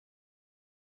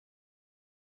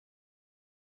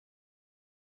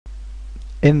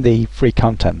In the free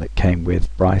content that came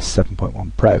with Bryce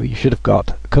 7.1 Pro, you should have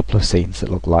got a couple of scenes that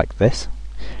look like this,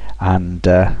 and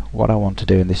what I want to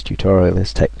do in this tutorial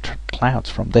is take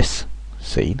clouds from this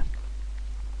scene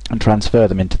and transfer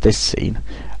them into this scene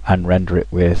and render it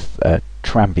with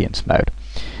Ambience mode.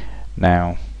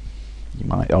 Now, you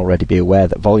might already be aware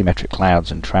that volumetric clouds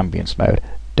and Ambience mode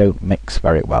don't mix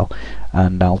very well,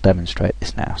 and I'll demonstrate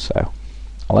this now. So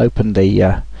I'll open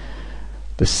the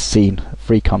scene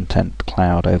free content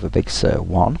cloud over Big Sur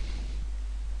 1,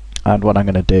 and what I'm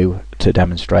going to do to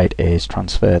demonstrate is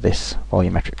transfer this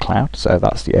volumetric cloud. So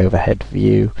that's the overhead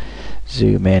view,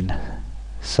 zoom in,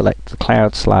 select the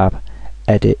cloud slab,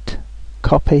 edit,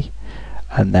 copy,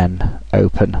 and then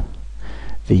open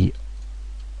the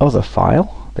other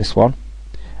file, this one,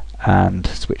 and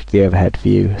switch to the overhead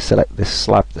view, select this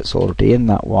slab that's already in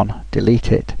that one,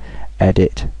 delete it,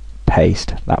 edit,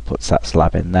 paste, that puts that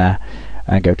slab in there,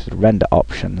 and go to the render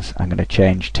options. I'm going to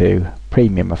change to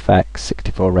premium effects,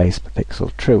 64 rays per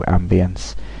pixel, true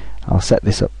ambience. I'll set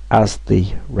this up as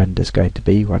the render's going to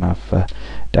be when I've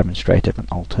demonstrated an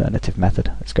alternative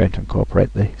method that's going to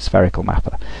incorporate the spherical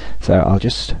mapper. So I'll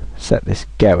just set this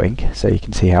going so you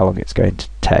can see how long it's going to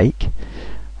take.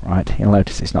 Right, you'll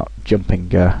notice it's not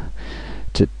jumping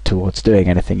towards doing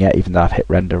anything yet, even though I've hit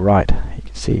render right. You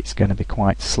can see it's going to be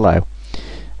quite slow.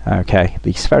 Okay,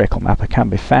 the spherical mapper can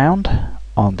be found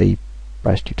on the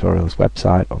Bryce Tutorials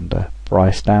website under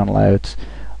Bryce Downloads,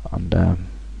 under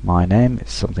my name.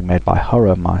 It's something made by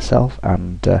Horo and myself,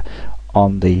 and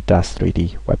on the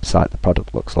DAZ3D website the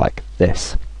product looks like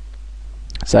this.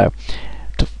 So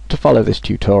to follow this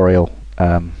tutorial,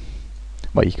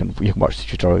 well, you can watch the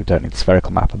tutorial, you don't need the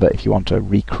spherical mapper, but if you want to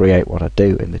recreate what I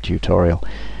do in the tutorial,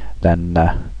 then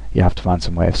you have to find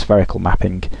some way of spherical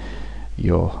mapping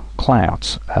your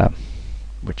clouds,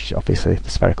 which obviously the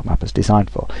spherical mapper is designed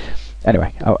for.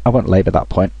 Anyway, I won't labour that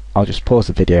point. I'll just pause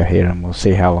the video here and we'll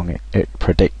see how long it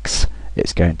predicts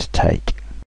it's going to take.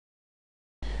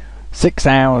 6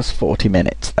 hours 40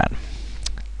 minutes then.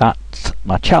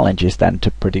 My challenge is then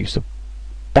to produce a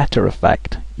better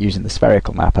effect using the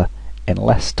spherical mapper in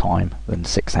less time than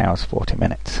 6 hours 40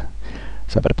 minutes.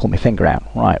 So I better pull my finger out.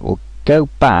 Right, we'll go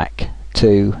back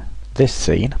to this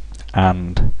scene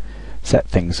and set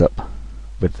things up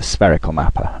with the spherical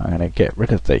mapper. I'm going to get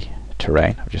rid of the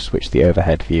terrain. I've just switched the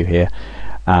overhead view here,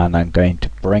 and I'm going to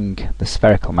bring the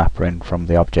spherical mapper in from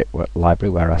the object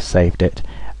library where I saved it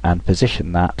and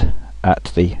position that at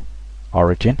the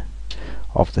origin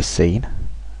of the scene.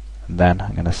 And then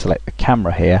I'm going to select the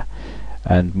camera here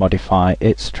and modify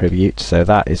its attribute so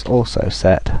that is also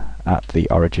set at the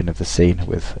origin of the scene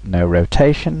with no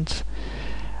rotations.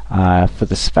 For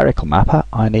the spherical mapper,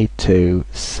 I need to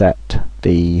set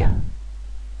the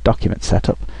document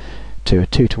setup to a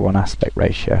 2:1 aspect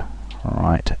ratio.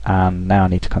 Alright, and now I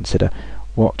need to consider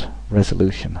what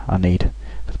resolution I need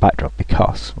for the backdrop,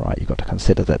 because, right, you've got to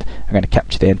consider that I'm going to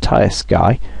capture the entire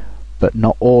sky, but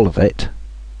not all of it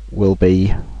will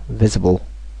be visible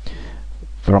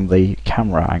from the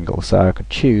camera angle, so I could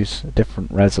choose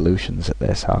different resolutions at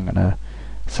this. I'm going to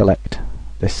select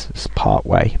this as part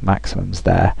way, maximums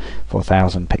there,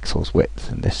 4000 pixels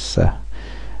width, and this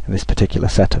particular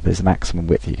setup is the maximum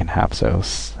width you can have, so I'll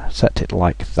set it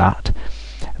like that.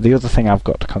 The other thing I've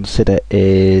got to consider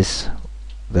is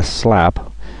the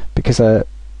slab, because there's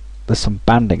some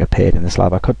banding appeared in the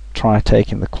slab. I could try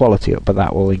taking the quality up, but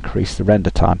that will increase the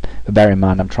render time. But bear in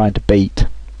mind I'm trying to beat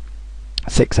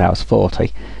 6 hours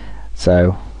 40,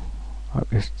 so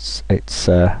it's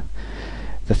the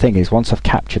thing is, once I've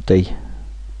captured the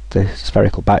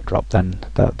spherical backdrop, then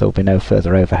there'll be no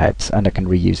further overheads, and I can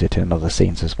reuse it in other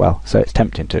scenes as well. So it's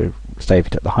tempting to save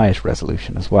it at the highest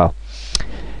resolution as well.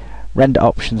 Render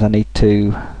options I need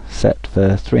to set for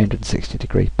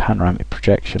 360-degree panoramic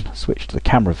projection, switch to the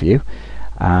camera view,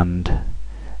 and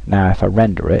now if I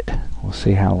render it, we'll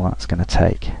see how long that's going to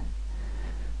take.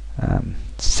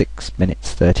 6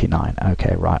 minutes 39.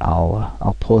 Okay, right,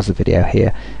 I'll pause the video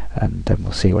here and then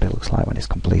we'll see what it looks like when it's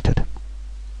completed.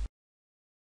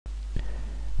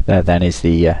 There then is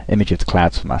the image of the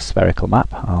clouds from my spherical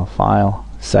map. I'll file,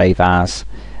 save as,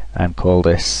 and call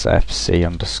this fc_sm1.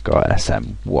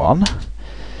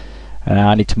 And now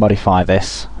I need to modify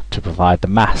this to provide the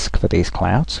mask for these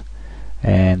clouds.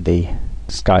 And the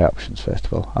sky options, first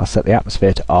of all, I'll set the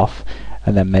atmosphere to off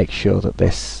and then make sure that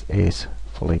this is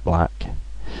fully black,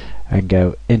 and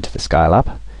go into the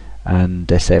Skylab and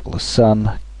disable the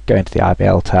sun, go into the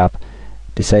IBL tab,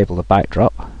 disable the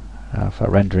backdrop. If I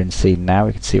render in scene now,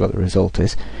 we can see what the result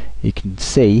is. You can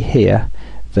see here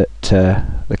that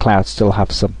the clouds still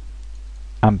have some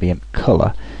ambient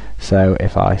colour, so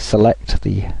if I select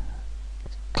the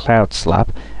cloud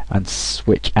slab and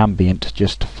switch ambient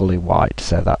just to fully white.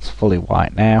 So that's fully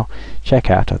white now. Check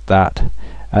out of that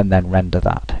and then render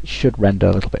that. It should render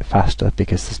a little bit faster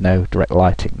because there's no direct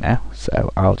lighting now.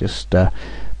 So I'll just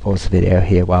pause the video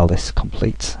here while this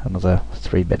completes, another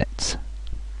 3 minutes.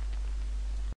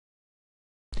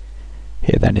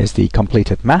 Here then is the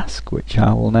completed mask, which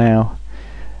I will now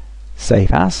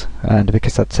save as, and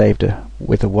because I'd saved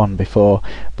with a 1 before,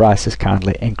 Bryce has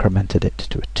kindly incremented it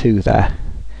to a 2 there,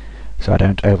 so I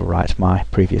don't overwrite my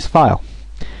previous file.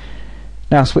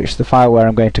 Now switch to the file where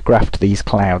I'm going to graft these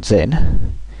clouds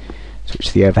in. Switch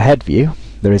to the overhead view.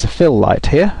 There is a fill light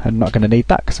here. I'm not going to need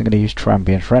that because I'm going to use true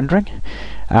ambient rendering.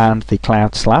 And the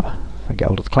cloud slab. If I get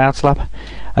hold of the cloud slab,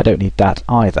 I don't need that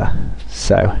either.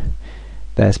 So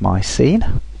there's my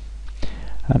scene.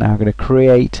 And now I'm going to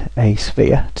create a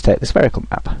sphere to take the spherical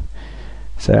map.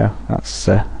 So that's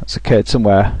occurred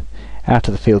somewhere out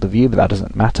of the field of view, but that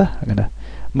doesn't matter. I'm going to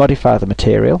modify the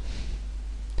material.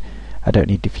 I don't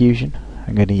need diffusion.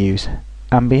 I'm going to use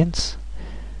ambience.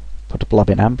 Put a blob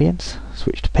in ambience.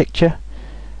 Switch to picture.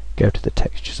 Go to the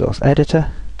texture source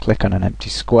editor. Click on an empty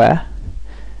square.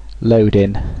 Load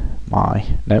in my...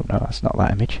 No, that's not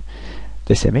that image.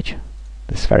 This image,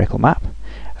 the spherical map.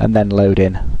 And then load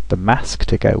in the mask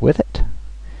to go with it.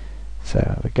 So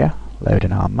there we go, load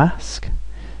in our mask.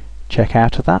 Check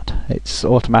out of that. It's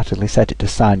automatically set it to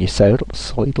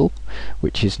sinusoidal,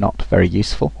 which is not very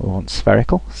useful. We want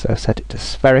spherical, so set it to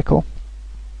spherical.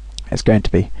 It's going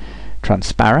to be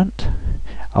transparent.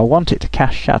 I want it to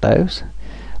cast shadows,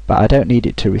 but I don't need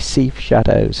it to receive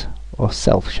shadows or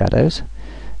self shadows.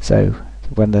 So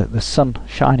when the sun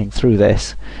shining through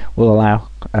this will allow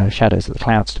shadows of the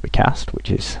clouds to be cast, which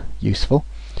is useful.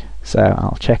 So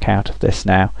I'll check out of this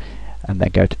now and then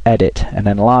go to edit and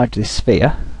enlarge this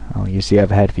sphere. I'll use the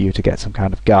overhead view to get some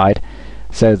kind of guide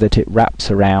so that it wraps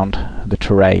around the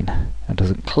terrain and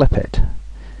doesn't clip it.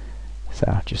 So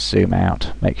I'll just zoom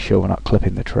out, make sure we're not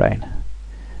clipping the terrain.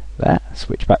 There,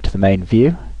 switch back to the main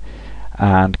view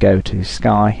and go to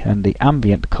sky, and the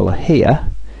ambient colour here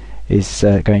is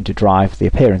going to drive the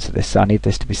appearance of this, so I need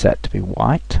this to be set to be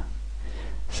white.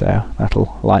 So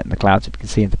that'll lighten the clouds, if you can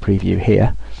see in the preview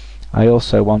here. I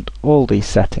also want all these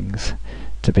settings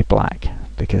to be black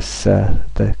because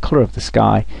the colour of the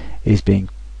sky is being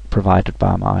provided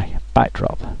by my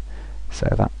backdrop. So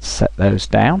that's set those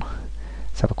down.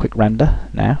 Let's have a quick render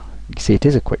now. You can see it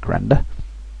is a quick render.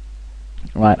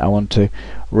 Right, I want to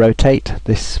rotate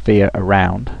this sphere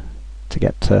around to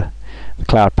get to the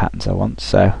cloud patterns I want,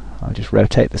 so I'll just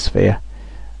rotate the sphere,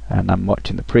 and I'm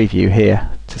watching the preview here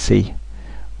to see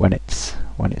when it's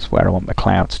where I want the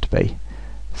clouds to be.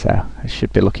 So it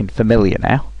should be looking familiar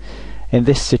now. In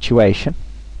this situation,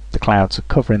 the clouds are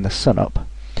covering the sun up,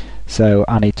 so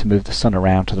I need to move the sun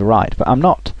around to the right. But I'm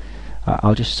not.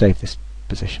 I'll just save this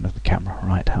position of the camera.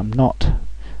 Right, I'm not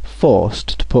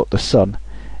forced to put the sun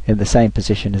in the same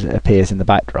position as it appears in the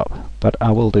backdrop, but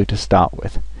I will do to start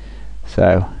with.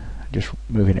 So just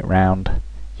moving it round.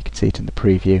 You can see it in the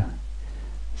preview.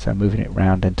 So moving it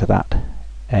round into that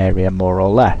area more or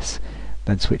less.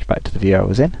 Then switch back to the view I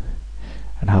was in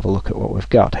and have a look at what we've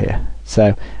got here.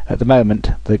 So at the moment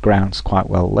the ground's quite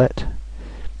well lit.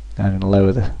 I'm going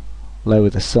to lower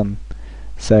the sun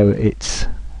so it's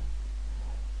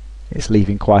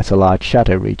leaving quite a large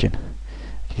shadow region.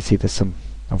 You can see there's some,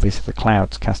 obviously the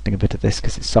clouds casting a bit of this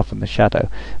because it's softened the shadow,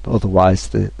 but otherwise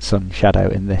the sun shadow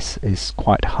in this is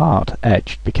quite hard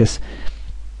edged, because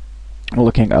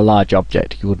looking at a large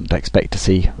object you wouldn't expect to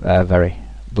see very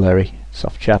blurry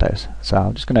soft shadows. So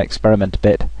I'm just going to experiment a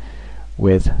bit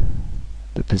with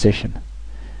the position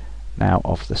now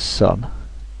of the sun,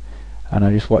 and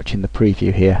I'm just watching the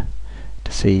preview here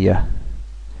to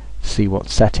see what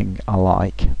setting I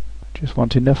like. Just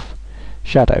want enough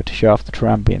shadow to show off the true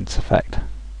ambience effect.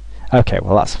 Okay,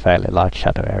 well that's a fairly large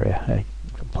shadow area.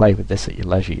 You can play with this at your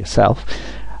leisure yourself.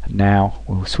 Now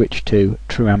we'll switch to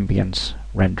true ambience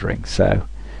rendering. So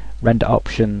render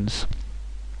options,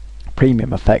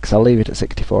 premium effects, I'll leave it at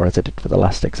 64 as I did for the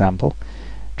last example.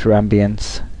 True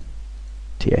ambience,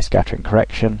 TA scattering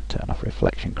correction, turn off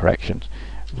reflection correction,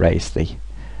 raise the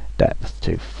depth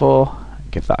to 4,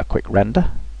 and give that a quick render.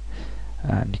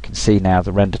 And you can see now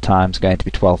the render time is going to be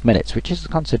 12 minutes, which is a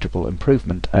considerable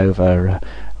improvement over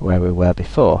where we were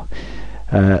before.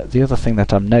 The other thing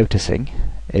that I'm noticing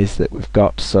is that we've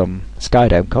got some sky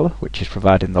dome colour, which is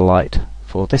providing the light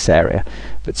for this area,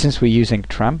 but since we're using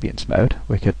true ambience mode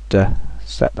we could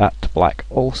set that to black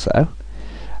also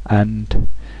and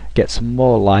get some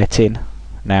more light in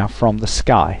now from the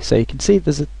sky. So you can see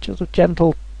there's a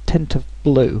gentle tint of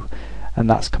blue and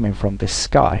that's coming from this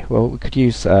sky. Well, we could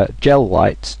use gel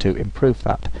lights to improve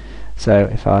that. So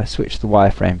if I switch to the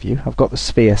wireframe view, I've got the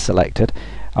sphere selected.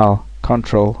 I'll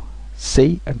Control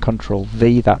C and Control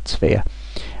V that sphere,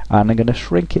 and I'm going to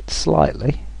shrink it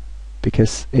slightly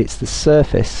because it's the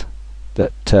surface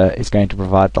that is going to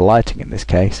provide the lighting in this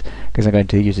case, because I'm going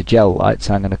to use a gel light.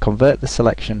 So I'm going to convert the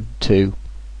selection to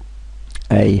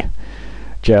a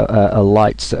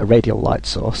radial light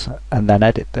source, and then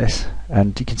edit this,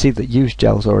 and you can see that use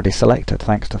gel is already selected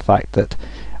thanks to the fact that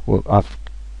I've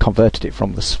converted it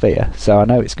from the sphere, so I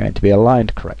know it's going to be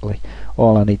aligned correctly.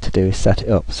 All I need to do is set it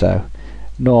up. So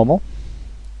normal,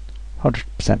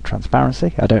 100%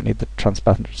 transparency. I don't need the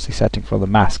transparency setting for the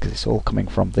mask because it's all coming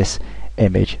from this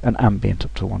image, and ambient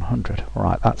up to 100.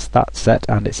 Right, that's that set,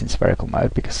 and it's in spherical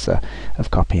mode because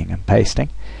of copying and pasting.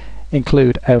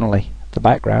 Include only the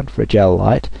background for a gel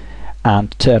light,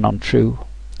 and turn on true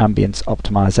ambience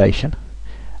optimization,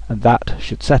 and that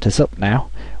should set us up now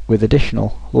with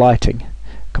additional lighting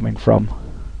coming from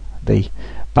the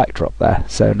backdrop there.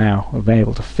 So now we'll be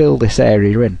able to fill this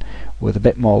area in with a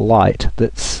bit more light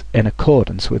that's in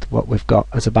accordance with what we've got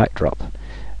as a backdrop.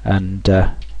 And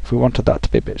if we wanted that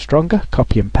to be a bit stronger,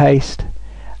 copy and paste,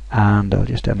 and I'll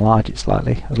just enlarge it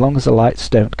slightly, as long as the lights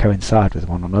don't coincide with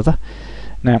one another.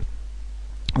 Now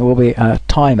there will be a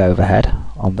time overhead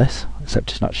on this,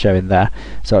 except it's not showing there,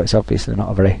 so it's obviously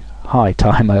not a very high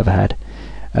time overhead,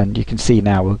 and you can see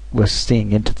now we're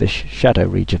seeing into this shadow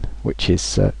region, which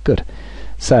is good.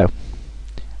 So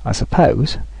I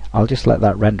suppose I'll just let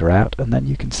that render out, and then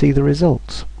you can see the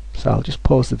results. So I'll just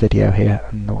pause the video here,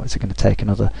 and what is it going to take,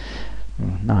 another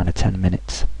 9 or 10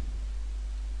 minutes.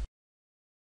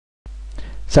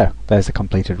 So there's a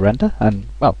completed render, and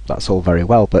well, that's all very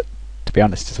well, but to be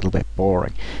honest, it's a little bit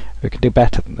boring. We can do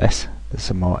better than this. There's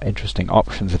some more interesting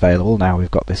options available now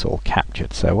we've got this all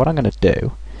captured. So what I'm going to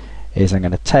do is I'm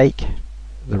going to take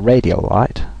the radial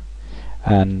light,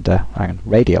 and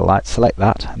radial light, select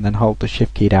that, and then hold the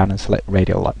shift key down and select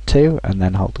radial light 2, and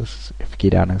then hold the shift key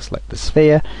down and select the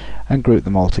sphere, and group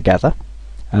them all together.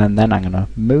 And then I'm going to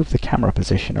move the camera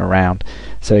position around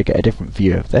so you get a different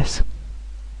view of this.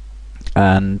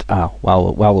 And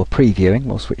while we're previewing,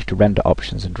 we'll switch to render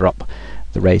options and drop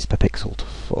the raise per pixel to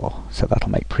 4, so that'll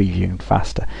make previewing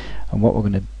faster. And what we're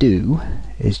going to do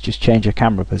is just change the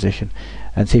camera position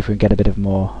and see if we can get a bit of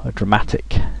a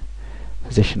dramatic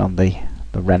position on the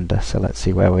render. So let's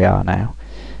see where we are now.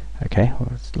 Okay,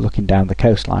 we're looking down the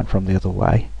coastline from the other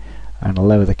way, and I'll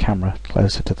lower the camera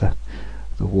closer to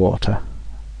the water,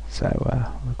 so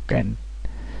we're getting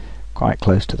quite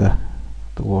close to the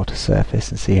water surface,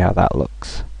 and see how that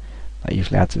looks. That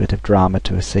usually adds a bit of drama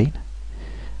to a scene.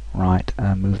 Right,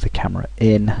 move the camera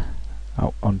in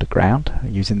underground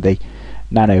using the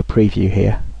nano preview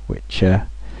here, which I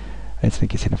don't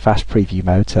think it's in a fast preview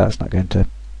mode, so that's not going to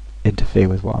interfere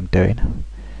with what I'm doing.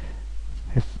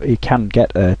 If you can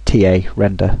get a TA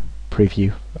render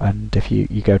preview, and if you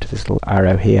go to this little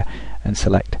arrow here and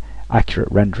select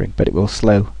accurate rendering, but it will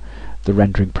slow the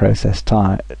rendering process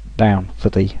down for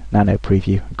the nano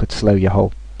preview, and could slow your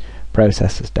whole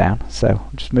processes down. So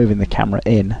I'm just moving the camera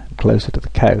in closer to the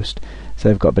coast, so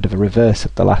we've got a bit of a reverse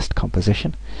of the last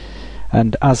composition.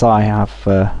 And as I've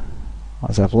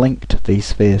linked these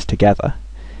spheres together,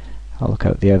 I'll look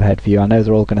at the overhead view. I know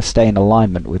they're all going to stay in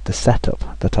alignment with the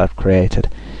setup that I've created,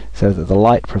 so that the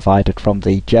light provided from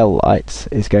the gel lights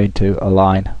is going to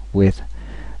align with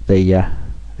the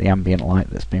ambient light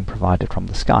that's being provided from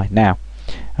the sky. Now,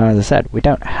 as I said, we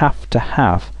don't have to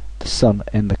have the sun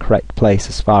in the correct place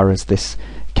as far as this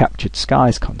captured sky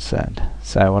is concerned.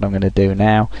 So what I'm going to do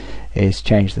now is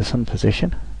change the sun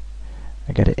position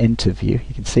and get it into view.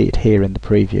 You can see it here in the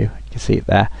preview. You can see it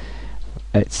there.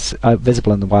 It's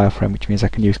visible in the wireframe, which means I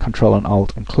can use Control and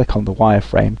Alt and click on the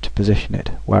wireframe to position it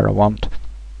where I want,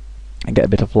 and get a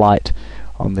bit of light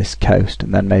on this coast,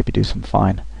 and then maybe do some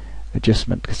fine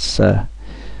adjustment, because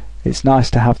it's nice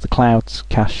to have the clouds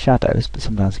cast shadows, but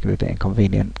sometimes it can be a bit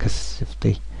inconvenient because if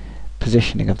the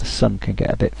positioning of the sun can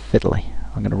get a bit fiddly.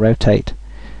 I'm going to rotate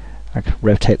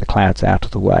the clouds out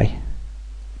of the way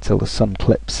until the sun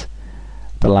clips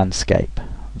the landscape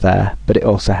there, but it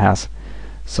also has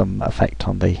some effect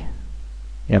on the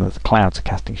clouds are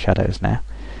casting shadows now.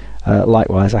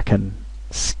 Likewise, I can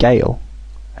scale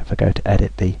if I go to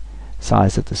edit the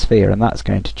size of the sphere, and that's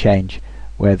going to change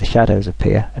where the shadows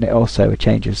appear, and it also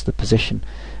changes the position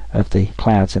of the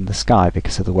clouds in the sky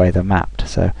because of the way they're mapped.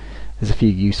 So there's a few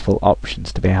useful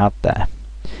options to be had there.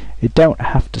 You don't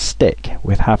have to stick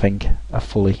with having a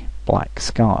fully black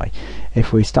sky.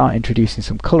 If we start introducing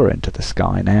some colour into the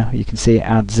sky now, you can see it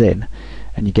adds in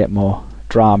and you get more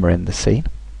drama in the scene.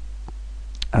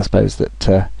 I suppose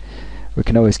that we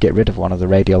can always get rid of one of the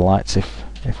radial lights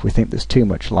if we think there's too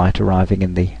much light arriving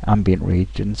in the ambient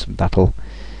regions. That'll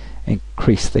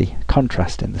increase the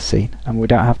contrast in the scene, and we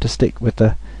don't have to stick with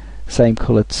the same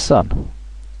coloured sun.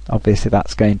 Obviously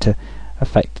that's going to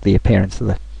affect the appearance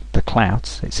of the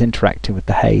clouds. It's interacting with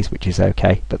the haze, which is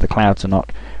okay, but the clouds are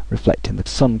not reflecting the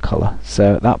sun colour,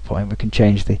 so at that point we can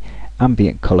change the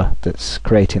ambient colour that's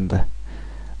creating the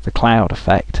cloud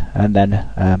effect, and then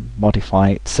modify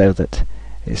it so that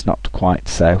it's not quite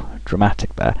so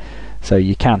dramatic there. So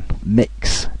you can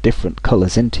mix different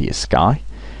colours into your sky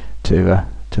to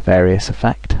various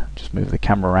effect. Just move the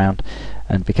camera around,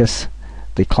 and because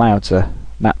the clouds are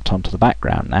mapped onto the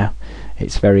background now,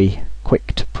 it's very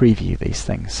quick to preview these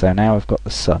things. So now I've got the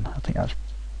sun. I think that's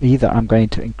either I'm going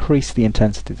to increase the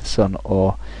intensity of the sun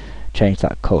or change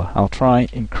that colour. I'll try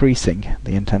increasing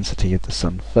the intensity of the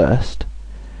sun first.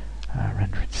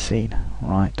 Rendering scene,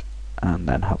 right, and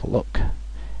then have a look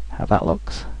how that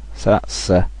looks. So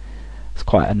it's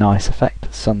quite a nice effect.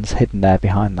 The sun's hidden there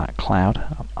behind that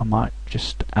cloud. I might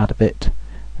just add a bit.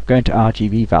 Going to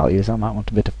RGB values, I might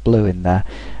want a bit of blue in there,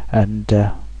 and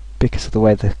because of the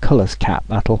way the colours cap,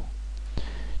 that'll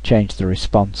change the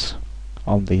response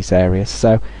on these areas.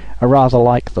 So I rather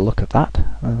like the look of that.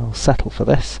 I'll settle for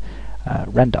this.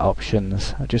 Render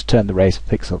options, I'll just turn the raise of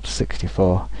pixel to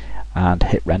 64 and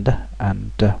hit render,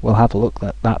 and we'll have a look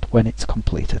at that when it's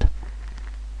completed.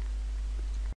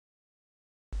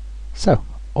 So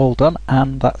all done,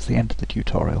 and that's the end of the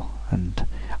tutorial, and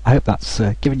I hope that's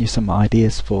given you some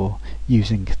ideas for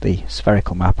using the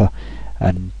Spherical Mapper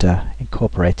and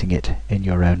incorporating it in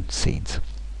your own scenes.